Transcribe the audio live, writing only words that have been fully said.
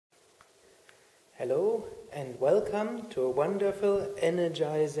Hello and welcome to a wonderful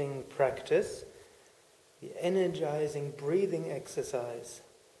energizing practice, the energizing breathing exercise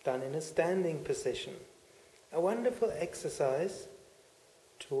done in a standing position. A wonderful exercise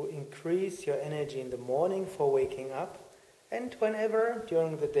to increase your energy in the morning for waking up, and whenever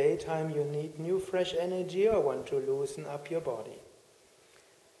during the daytime you need new fresh energy or want to loosen up your body.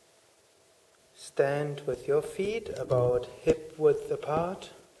 Stand with your feet about hip width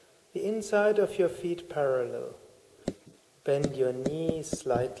apart, the inside of your feet parallel. Bend your knees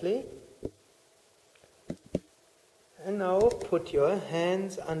slightly. And now put your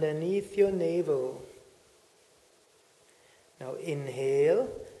hands underneath your navel. Now inhale,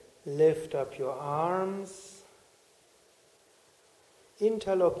 lift up your arms,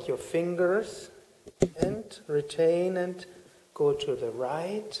 interlock your fingers and retain and go to the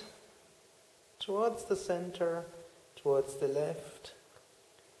right, towards the center, towards the left,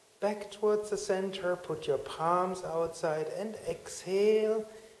 back towards the center. Put your palms outside and exhale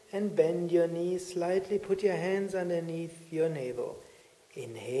and bend your knees slightly. Put your hands underneath your navel.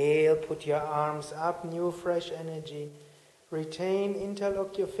 Inhale, put your arms up, new fresh energy. Retain,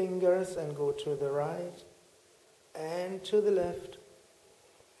 interlock your fingers and go to the right and to the left.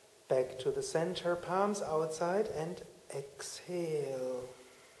 Back to the center, palms outside and exhale.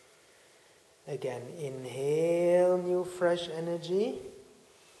 Again, inhale, new fresh energy.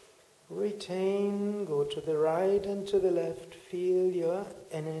 Retain, go to the right and to the left. Feel your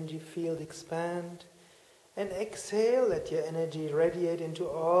energy field expand. And exhale, let your energy radiate into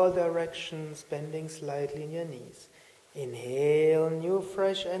all directions, bending slightly in your knees. Inhale, new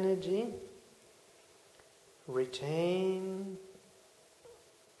fresh energy. Retain.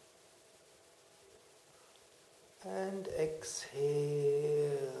 And exhale.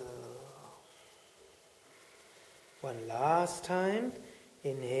 One last time.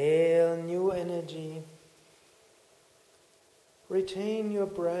 Inhale, new energy. Retain your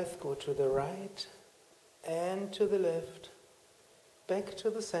breath, go to the right and to the left, back to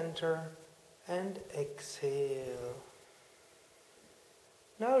the center and exhale.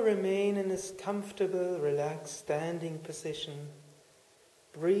 Now remain in this comfortable, relaxed standing position,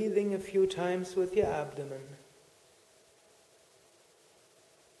 breathing a few times with your abdomen.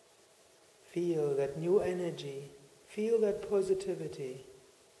 Feel that new energy, feel that positivity.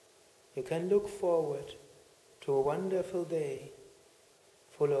 You can look forward to a wonderful day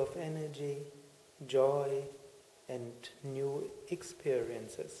full of energy, joy and new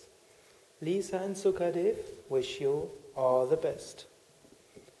experiences. Lisa and Sukadev wish you all the best.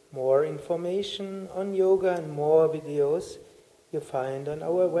 More information on yoga and more videos you find on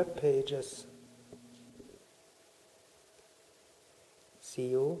our web pages. See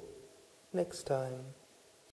you next time.